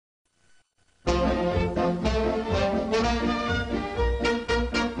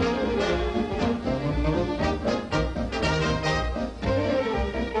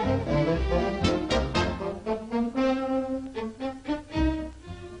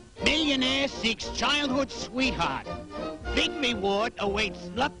Millionaire seeks childhood sweetheart. Big reward awaits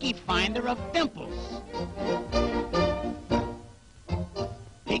lucky finder of dimples.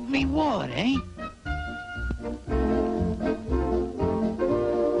 Big reward, eh?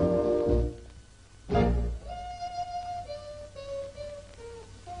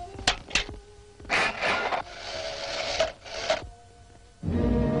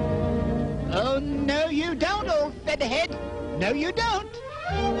 Oh, no you don't, old featherhead. No you don't.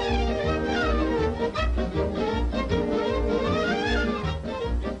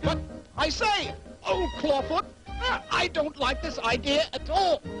 But I say, old Clawfoot, I don't like this idea at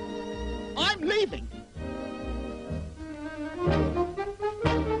all. I'm leaving.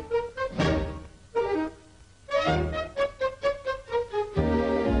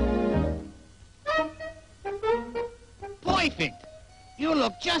 Perfect. You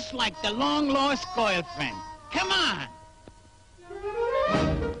look just like the long-lost girlfriend. Come on.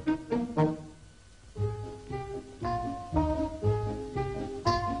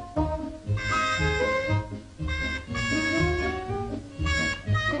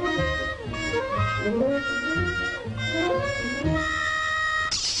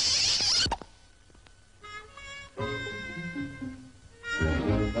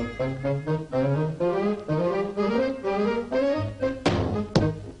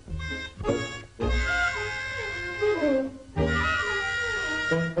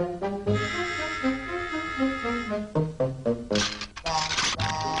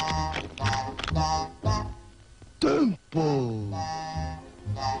 Dimple!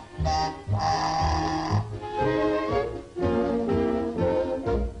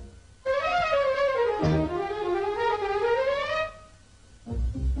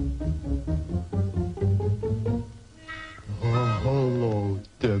 Oh, hello,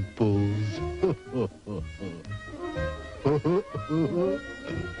 Dimples.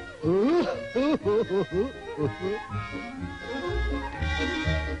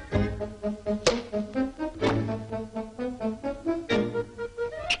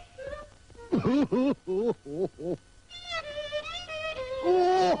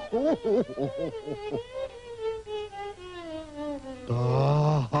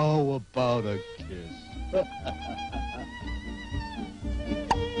 How about a kiss?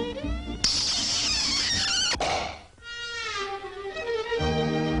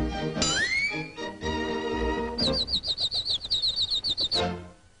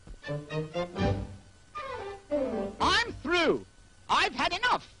 I'm through. I've had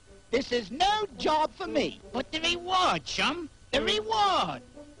enough. This is no job for me. But the reward, chum. The reward.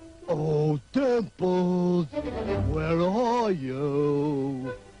 Oh, Dimples, where are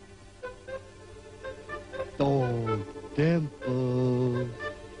you? Oh, Dimples.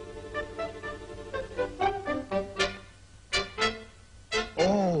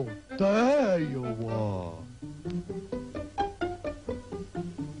 Oh, there you are.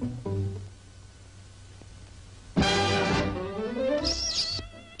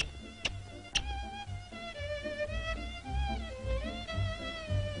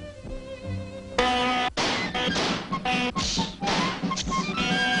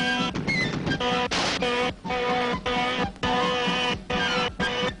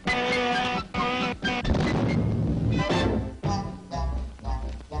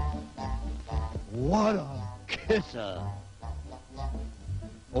 What a kisser.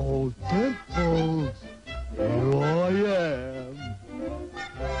 Oh, Dimples, here I am.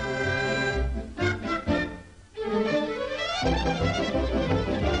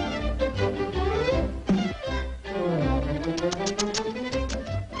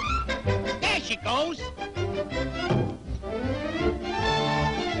 There she goes.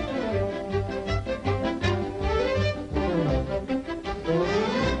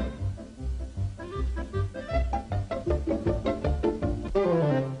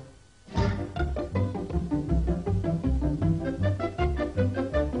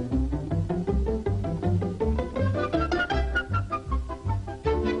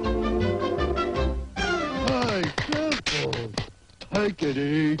 Hey, Dimples, take it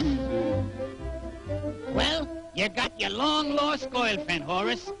easy. Well, you got your long-lost girlfriend,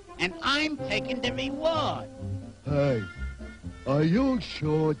 Horace, and I'm taking the reward. Hey, are you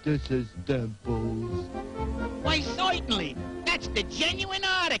sure this is Dimples? Why, certainly. That's the genuine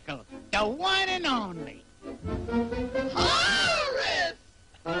article. The one and only. Horace!